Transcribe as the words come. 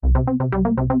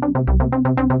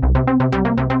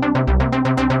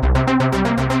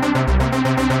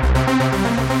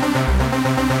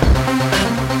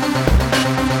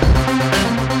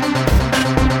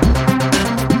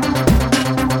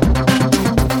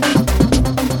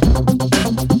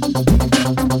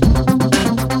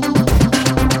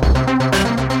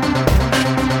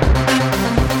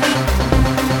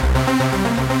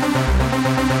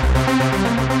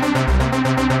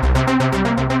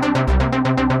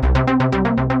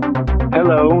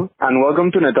Hello, and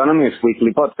welcome to Netonomy's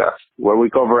weekly podcast, where we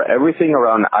cover everything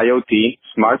around IoT,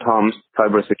 smart homes,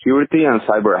 cybersecurity, and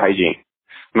cyber hygiene.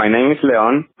 My name is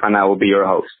Leon, and I will be your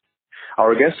host.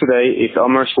 Our guest today is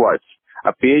Omer Schwartz,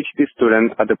 a PhD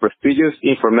student at the prestigious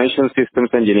Information Systems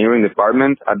Engineering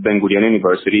Department at Ben-Gurion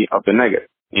University of the Negev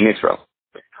in Israel.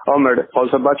 Omer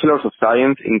holds a Bachelor of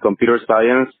Science in Computer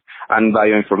Science and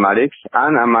Bioinformatics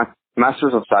and a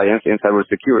Master's of Science in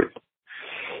Cybersecurity.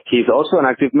 He is also an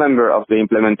active member of the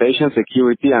Implementation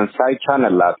Security and Side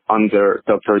Channel Lab under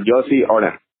Dr. Yossi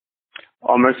Oren.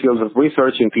 Omer's fields of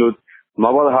research include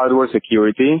mobile hardware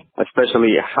security,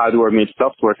 especially hardware meets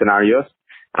software scenarios,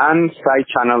 and side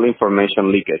channel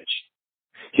information leakage.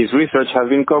 His research has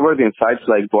been covered in sites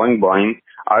like Boing Boing,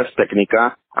 Ars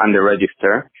Technica, and The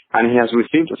Register, and he has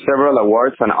received several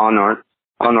awards and honors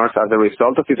as a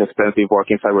result of his extensive work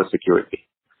in cybersecurity.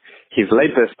 His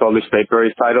latest published paper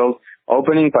is titled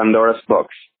Opening Pandora's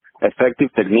Box,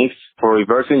 Effective Techniques for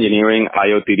Reverse Engineering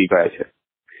IoT Devices,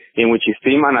 in which his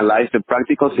team analyzed the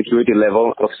practical security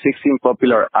level of 16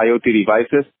 popular IoT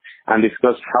devices and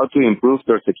discussed how to improve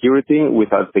their security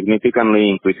without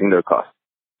significantly increasing their cost.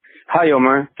 Hi,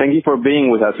 Omer. Thank you for being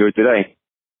with us here today.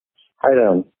 Hi,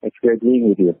 Leon. It's great being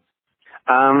with you.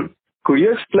 Could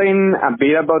you explain a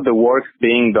bit about the work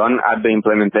being done at the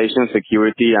Implementation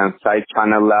Security and Side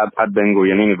Channel Lab at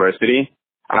Ben-Gurion University?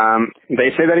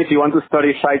 They say that if you want to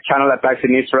study side channel attacks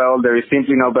in Israel, there is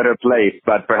simply no better place,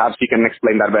 but perhaps you can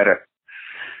explain that better.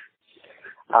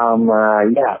 So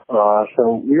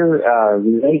we're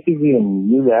relatively a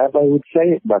new lab, I would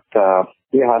say, but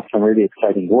we have some really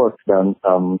exciting work done.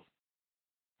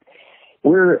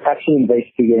 We're actually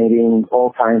investigating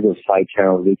all kinds of side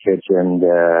channel leakage and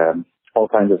all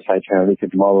kinds of side channel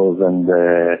leakage models and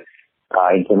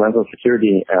incremental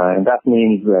security, and that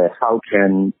means how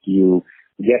can you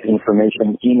get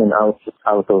information in and out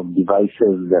of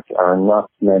devices that are not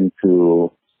meant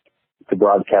to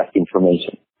broadcast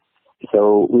information.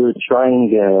 So we're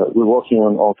working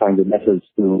on all kinds of methods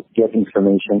to get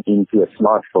information into a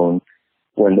smartphone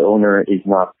when the owner is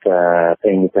not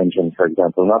paying attention, for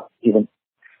example.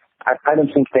 I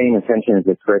don't think paying attention is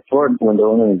the correct word when the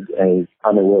owner is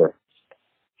unaware.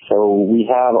 So we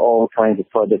have all kinds of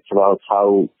projects about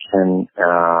how can,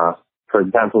 for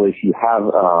example, if you have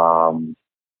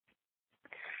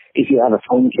a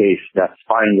phone case that's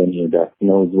spying on you, that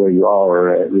knows where you are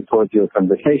or records your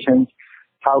conversations,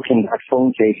 how can that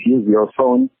phone case use your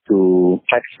phone to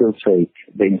exfiltrate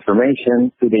the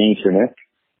information to the internet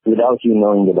without you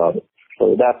knowing about it?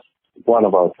 So that's one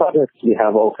of our projects. We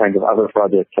have all kinds of other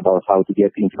projects about how to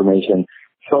get information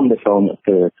from the phone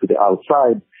to the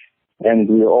outside. And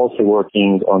we're also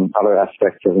working on other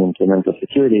aspects of implemental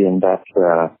security, and that's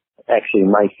actually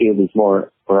my field is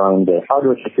more around the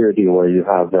hardware security, where you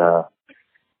have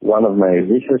one of my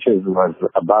researches was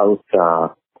about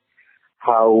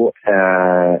how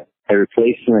a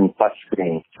replacement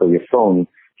touchscreen for your phone.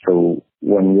 So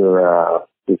when you're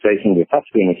replacing your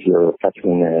touchscreen,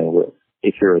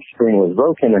 if your screen was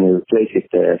broken and you replace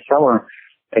it somewhere,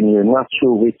 and you're not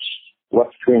sure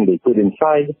what screen they put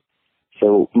inside.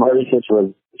 So my research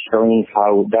was showing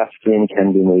how that screen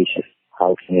can be malicious.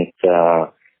 How can it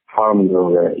harm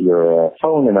your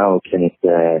phone, and how can it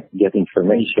get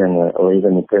information or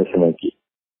even a personal key?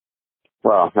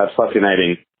 Wow, that's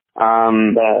fascinating.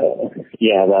 That's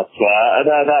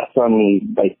only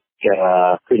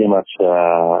pretty much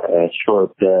a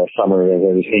short summary of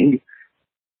everything.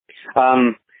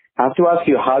 I have to ask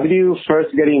you, how did you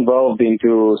first get involved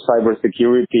into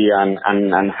cybersecurity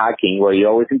and hacking? Were you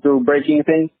always into breaking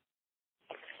things?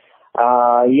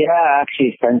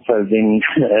 Actually, since I've been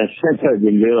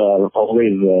little, I've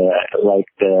always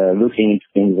liked looking into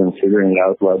things and figuring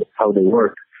out how they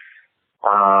work.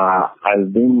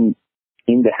 I've been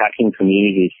in the hacking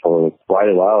community for quite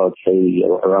a while, I'd say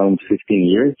around 15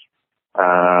 years.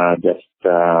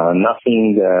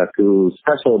 Nothing too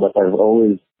special, but I've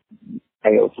always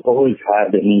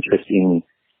had an interest in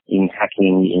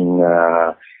hacking,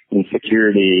 in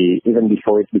security, even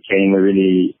before it became a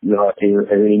really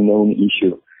known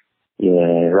issue.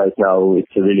 Right now,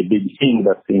 it's a really big thing,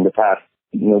 but in the past,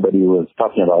 nobody was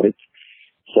talking about it.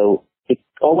 So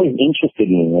always interested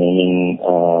me. I mean,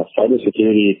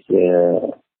 cybersecurity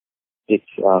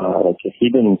it's like a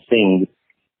hidden thing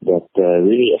that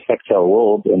really affects our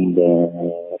world, and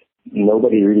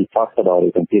nobody really talks about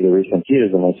it until the recent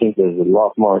years. And I think there's a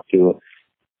lot more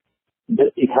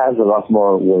it has a lot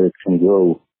more where it can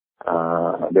grow.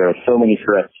 There are so many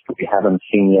threats we haven't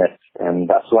seen yet, and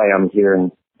that's why I'm here,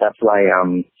 and that's why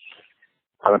I'm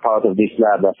a part of this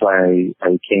lab. That's why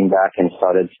I came back and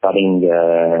started studying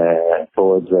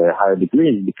towards higher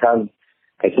degrees, because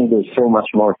I think there's so much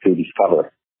more to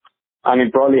discover. And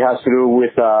it probably has to do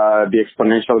with the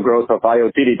exponential growth of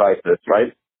IoT devices,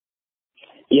 right?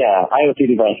 Yeah, IoT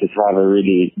devices have a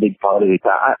really big part of it.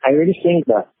 I really think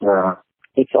that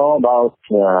it's all about,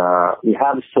 we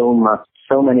have so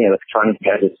many electronic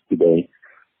gadgets today.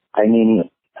 I mean,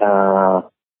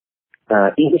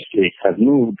 industry has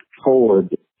moved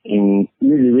forward in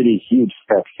really, really huge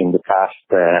steps in the past,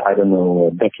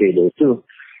 decade or two.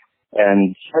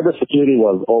 And cybersecurity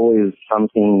was always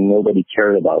something nobody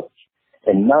cared about.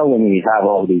 And now when we have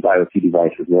all these IoT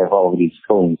devices, we have all these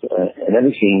phones and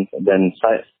everything, then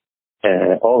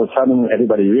all of a sudden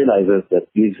everybody realizes that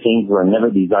these things were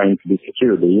never designed to be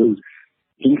secure. They use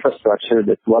infrastructure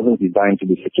that wasn't designed to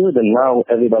be secured, and now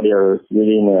everybody are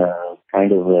really in a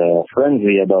kind of a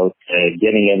frenzy about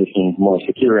getting everything more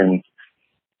secure. And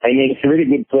I mean, it's a really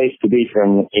good place to be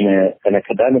from an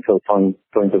academical point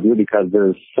of view, because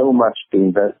there's so much to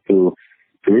invest to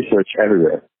research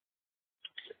everywhere.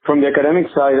 From the academic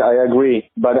side, I agree,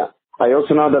 but I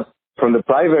also know that from the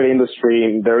private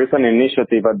industry, there is an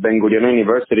initiative at Ben Gurion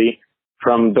University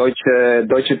from Deutsche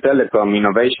Telekom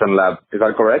Innovation Lab. Is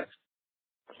that correct?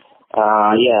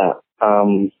 Yeah.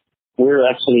 We're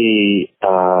actually,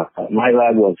 my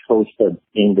lab was hosted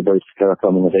in the Deutsche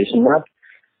Telekom Innovation Lab,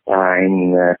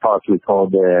 in a part we call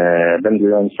the Ben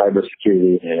Gurion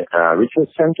Cybersecurity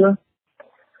Research Center.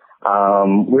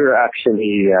 We're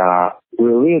actually,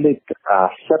 we're a little bit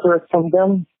separate from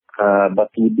them,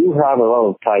 but we do have a lot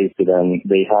of ties to them.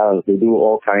 They do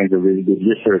all kinds of really good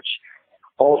research.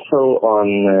 Also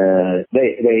on,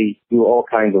 they do all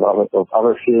kinds of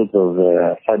other fields of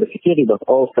cybersecurity, but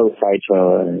also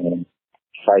side-channel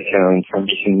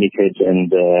information leakage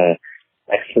and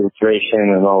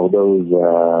exfiltration and all of those.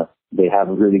 They have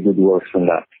really good works on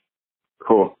that.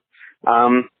 Cool.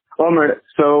 Omer,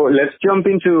 so let's jump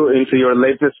into your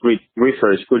latest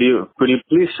research. Could you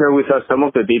please share with us some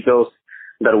of the details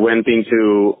that went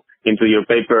into your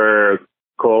paper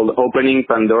called Opening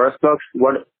Pandora's Box?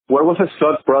 What was the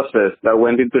thought process that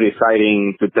went into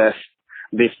deciding to test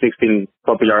these 16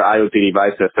 popular IoT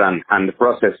devices and the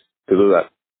process to do that?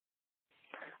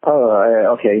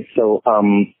 Oh, okay. So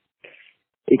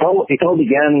it all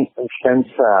began since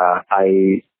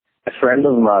a friend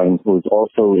of mine who's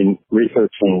also in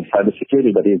researching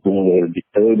cybersecurity, but he's doing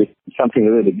something a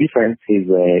little bit different. He's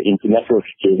into network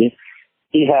security.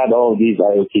 He had all these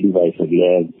IoT devices. He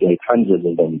had like hundreds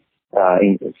of them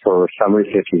for some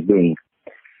research he's doing.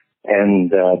 And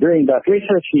during that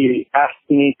research, he asked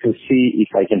me to see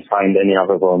if I can find any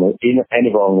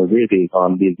vulnerabilities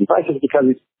on these devices,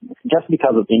 because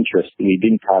because of interest. We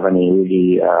didn't have any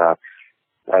really,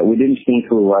 we didn't think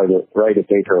to write a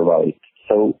paper about it.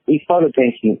 So we started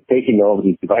taking all of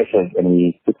these devices and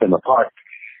we took them apart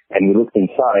and we looked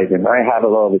inside. And I have a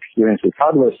lot of experience with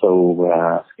hardware, so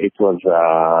it was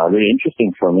really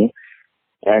interesting for me.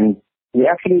 And we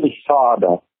actually saw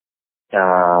that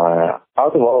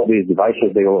out of all of these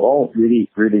devices, they were all really,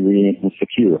 really, really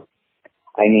insecure.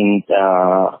 I mean,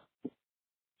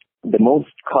 the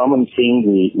most common thing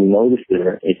we noticed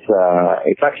there,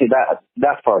 it's actually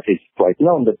that part is quite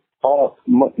known, but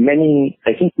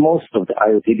I think most of the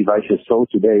IoT devices sold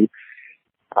today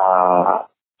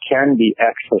can be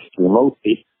accessed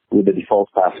remotely with the default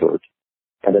password.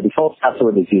 And the default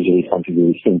password is usually something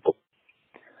really simple.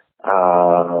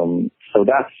 So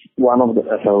that's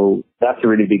a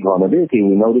really big vulnerability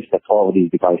we noticed that all of these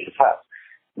devices have.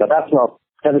 But that's not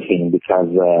everything,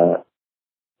 because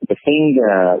the thing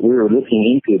we were looking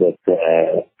into that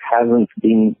hasn't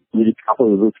been really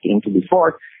properly looked into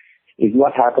before is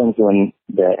what happens when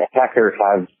the attacker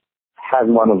has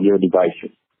one of your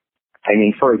devices. I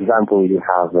mean, for example, you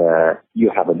have a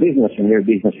business, and your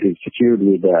business is secured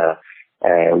with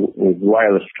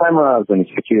wireless cameras, and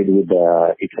it's secured with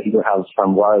you have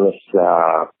some wireless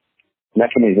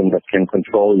mechanism that can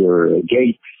control your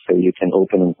gate, so you can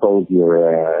open and close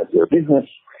your business.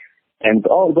 And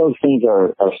all those things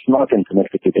are smart and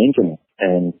connected to the internet.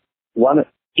 And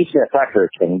if the attacker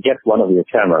can get one of your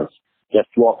cameras, just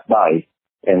walk by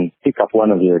and pick up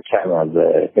one of your cameras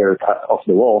off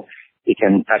the wall, you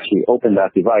can actually open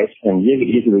that device and really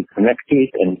easily connect to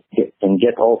it and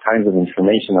get all kinds of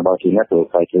information about your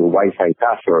network, like your Wi-Fi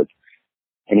password.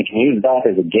 And you can use that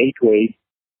as a gateway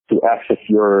to access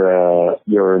your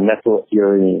network,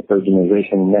 your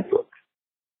organization network.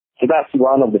 So that's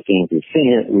one of the things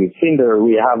we've seen there.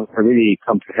 We have a really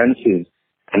comprehensive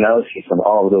analysis on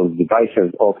all of those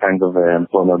devices, all kinds of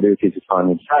vulnerabilities we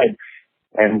found inside.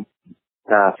 And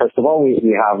first of all,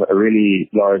 we have a really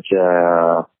large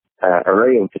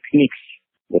array of techniques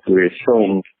that we're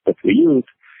showing that we use,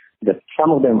 that some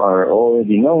of them are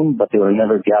already known, but they were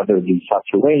never gathered in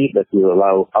such a way that will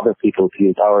allow other people to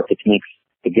use our techniques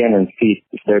again and see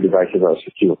if their devices are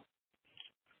secure.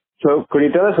 So could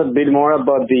you tell us a bit more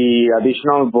about the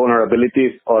additional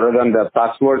vulnerabilities other than the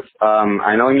passwords?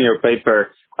 I know in your paper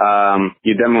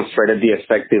you demonstrated the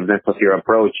effectiveness of your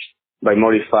approach by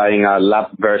modifying a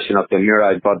lab version of the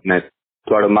Mirai botnet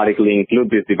to automatically include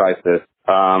these devices.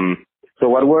 So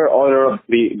what were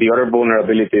the other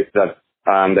vulnerabilities that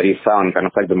you found, kind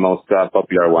of like the most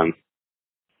popular ones?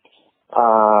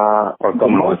 The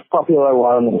most popular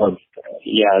one was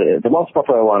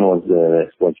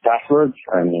passwords.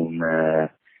 I mean,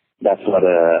 that's what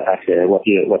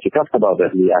you talked about.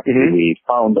 That we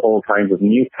found all kinds of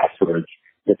new passwords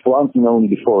that weren't known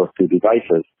before to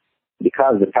devices,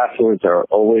 because the passwords are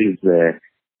always they're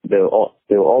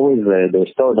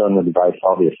stored on the device,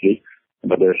 obviously,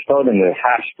 but they're stored and they're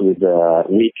hashed with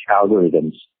weak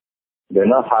algorithms. They're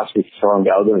not hashed with strong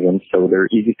algorithms, so they're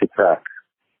easy to crack.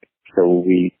 So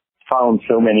we found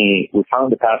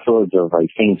the passwords of, I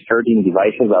think, 13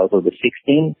 devices out of the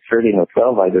 16, 13 or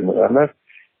 12, I don't remember.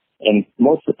 And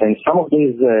some of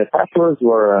these passwords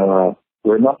were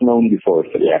not known before.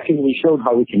 So we showed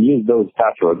how we can use those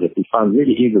passwords that we found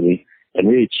really easily and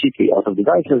really cheaply out of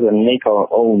devices and make our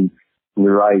own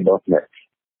Mirai botnet,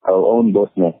 our own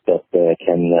botnet that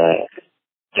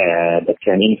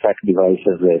can infect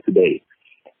devices today.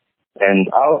 And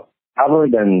other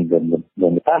than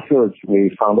the passwords,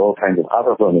 we found all kinds of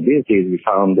other vulnerabilities. We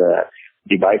found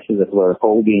devices that were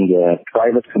holding a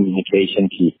private communication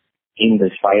key in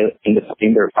their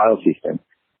file system,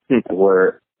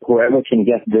 where whoever can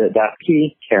get that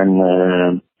key can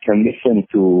listen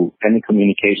to any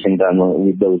communication done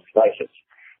with those devices.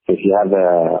 So if you have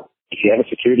a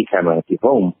security camera at your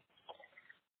home,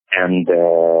 and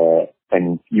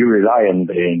you rely on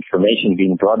the information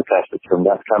being broadcasted from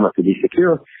that camera to be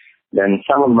secure, then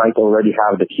someone might already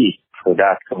have the key for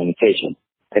that communication.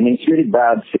 And it's really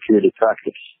bad security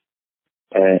practice.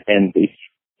 And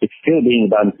it's still being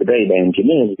done today by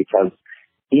engineers, because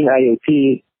in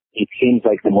IoT, it seems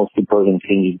like the most important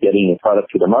thing is getting a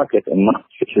product to the market and not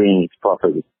securing it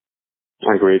properly.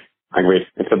 Agreed.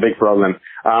 It's a big problem.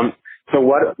 So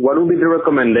what would be the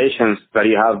recommendations that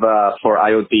you have for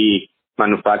IoT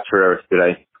manufacturers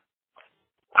today?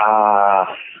 I'll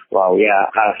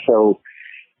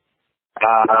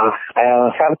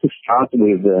have to start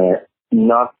with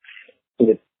not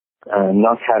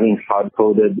having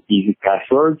hard-coded easy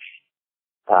passwords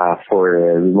for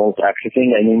remote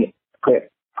accessing. I mean,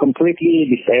 completely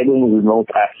disabling remote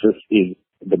access is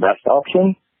the best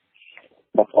option,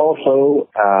 but also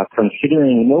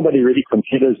considering nobody really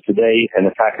considers today an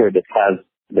attacker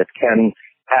that can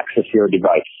access your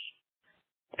device.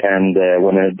 And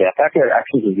when the attacker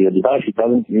accesses your device, it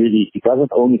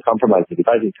doesn't only compromise the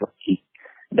device,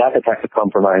 that attacker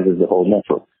compromises the whole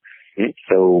network.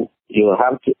 So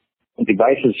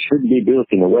devices should be built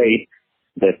in a way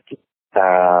that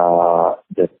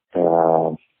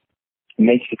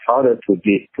makes it harder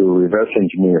to reverse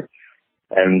engineer.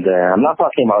 And I'm not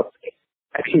talking about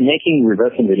actually making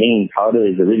reverse engineering harder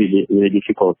is a really, really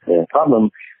difficult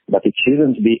problem, but it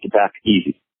shouldn't be that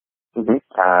easy.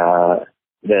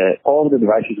 All the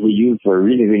devices we use were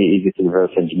really, really easy to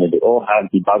reverse engineer. They all have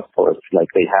debug ports, like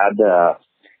they had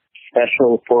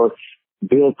special ports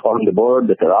built on the board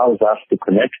that allows us to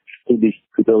connect to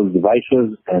those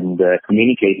devices and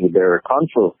communicate with their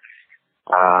console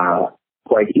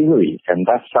quite easily. And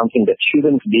that's something that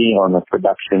shouldn't be on a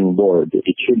production board.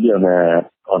 It should be on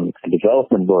a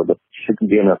development board, but it shouldn't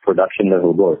be on a production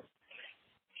level board.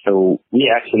 So we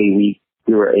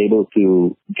were able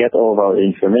to get all of our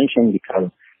information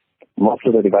because most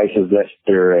of the devices left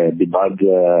their debug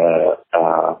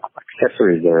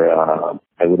accessories, or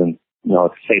I wouldn't know how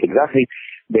to say it exactly.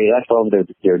 They left all of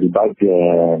their debug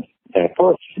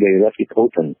ports. They left it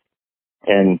open,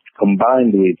 and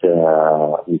combined with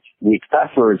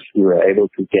passwords, we were able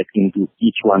to get into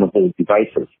each one of those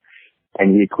devices,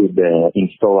 and we could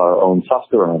install our own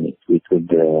software on it.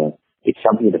 It's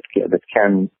something that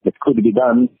could be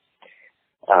done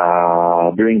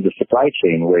during the supply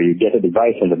chain where you get a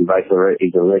device and the device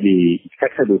is already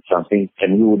infected with something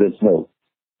and you wouldn't know.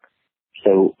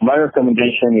 So my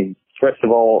recommendation is, first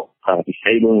of all,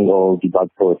 disabling all debug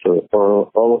ports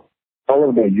or all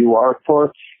of the UR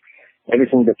ports.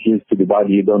 Everything that's used to debug,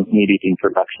 you don't need it in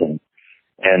production.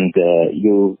 And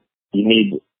you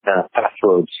need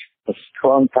passwords,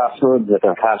 strong passwords that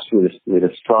are hashed with a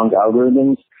strong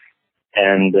algorithms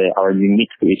and are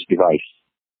unique to each device.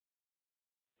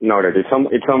 Noted.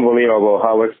 It's unbelievable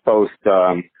how exposed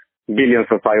billions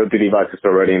of IoT devices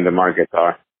already in the market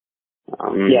are.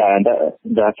 Yeah, and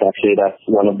that's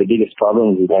one of the biggest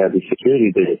problems with IoT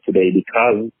security today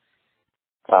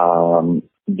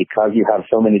because you have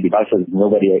so many devices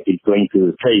nobody is going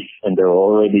to trace and they're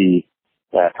already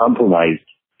compromised,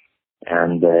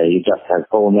 and you just have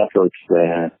whole networks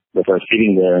that are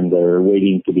sitting there and they're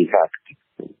waiting to be hacked.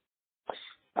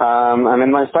 And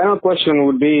then my final question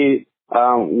would be,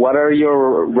 what are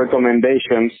your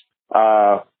recommendations,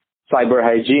 cyber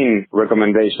hygiene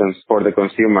recommendations for the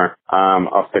consumer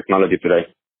of technology today?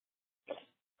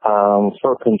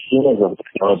 For consumers of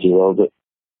technology, well,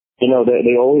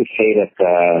 they always say that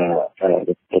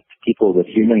people, that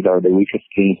humans are the weakest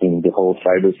link in the whole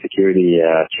cybersecurity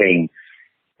chain.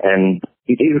 And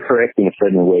it is correct in a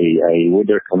certain way. I would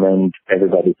recommend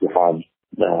everybody to have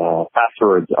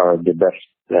passwords are the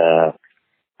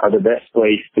best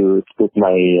place to put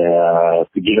to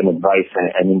give an advice.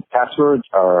 And passwords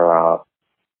are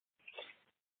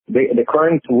the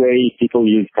current way people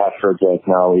use passwords right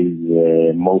now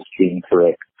is mostly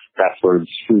incorrect. Passwords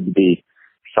should be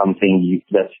something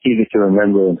that's easy to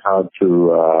remember and hard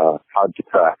to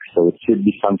crack. So it should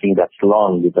be something that's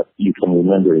long that you can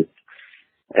remember it.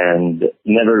 And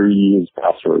never reuse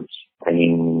passwords. I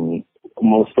mean,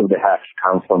 most of the hacks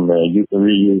come from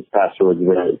reused passwords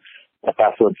where a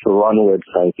password for one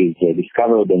website is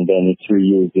discovered and then it's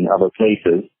reused in other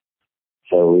places.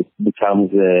 So it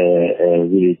becomes a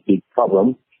really big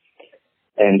problem.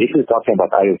 And if you're talking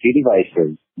about IoT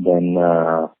devices, then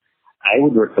I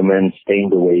would recommend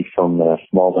staying away from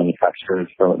small manufacturers,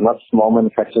 not small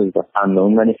manufacturers, but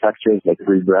unknown manufacturers, like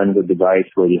rebranded device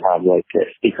where you have like a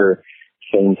sticker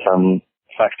saying some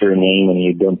factory name and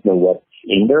you don't know what's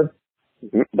in there.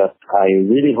 Mm-hmm. But I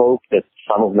really hope that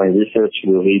some of my research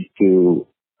will lead to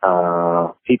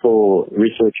people,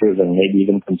 researchers, and maybe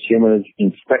even consumers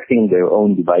inspecting their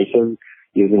own devices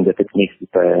using the techniques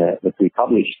that we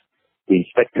published. To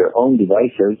inspect their own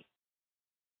devices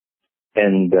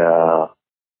and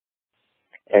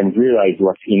realize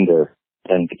what's in there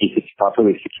and if it's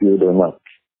properly secured or not.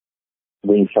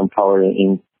 Bring some power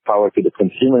to the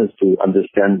consumers to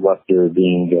understand what they're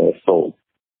being sold.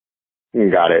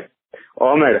 Got it.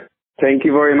 Omer, thank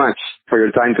you very much for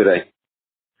your time today.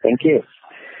 Thank you.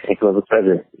 It was a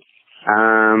pleasure.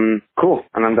 Cool.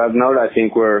 And on that note, I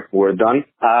think we're done.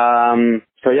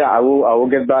 So yeah, I will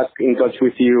get back in touch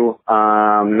with you,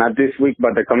 not this week,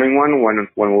 but the coming one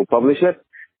when we'll publish it.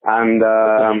 And,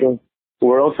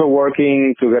 we're also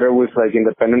working together with like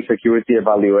independent security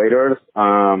evaluators.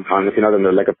 And if you know them,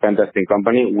 they're like a pen testing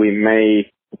company.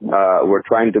 We're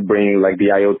trying to bring like the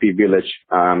IoT village,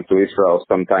 to Israel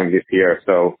sometime this year.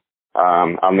 So,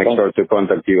 I'll make sure to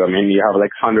contact you. I mean, you have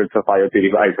like hundreds of IoT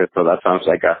devices, so that sounds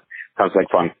like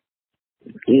fun.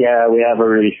 Yeah, we have a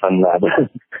really fun lab.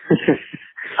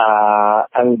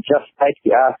 I would just like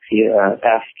to ask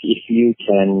if you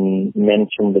can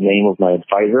mention the name of my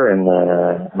advisor and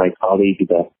my colleague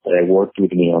that worked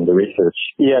with me on the research.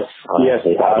 Yes,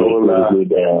 I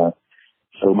will.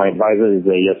 So my advisor is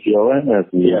Yossi Oren, as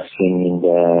we've seen in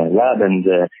the lab, and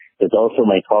there's also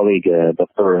my colleague,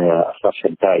 Dr. Asaf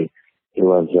Shabtai. He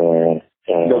was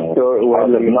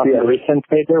not the recent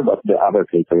paper, but the other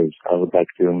papers. I would like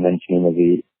to mention him as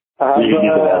he really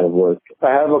did a lot of work. So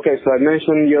I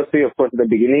mentioned Yossi, of course, at the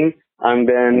beginning, and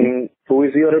then who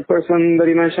is the other person that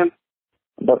you mentioned?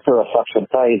 Dr. Asaf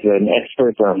Shabtai is an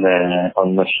expert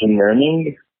on machine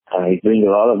learning. He's doing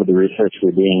a lot of the research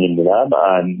we're doing in the lab.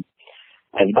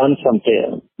 I've done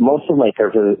most of my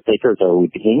papers are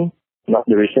with him, not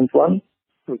the recent one.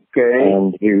 Okay.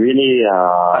 And he really...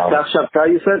 Asaf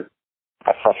Shabtai, you said?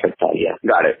 Asaf Shabtai, yeah.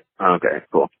 Got it. Okay,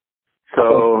 cool.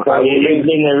 So he's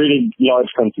been a really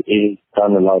he's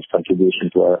done a large contribution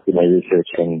to my research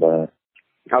and...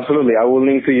 Absolutely. I will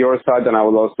link to your site and I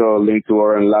will also link to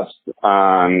Oren Labs.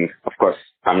 And of course,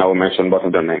 I will mention both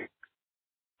of their names.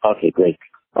 Okay, great.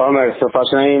 Omer, so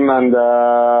fashion and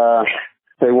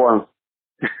stay warm.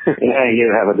 Yeah,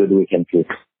 you have a good weekend too.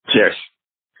 Cheers.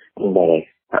 Bye-bye.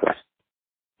 Bye-bye.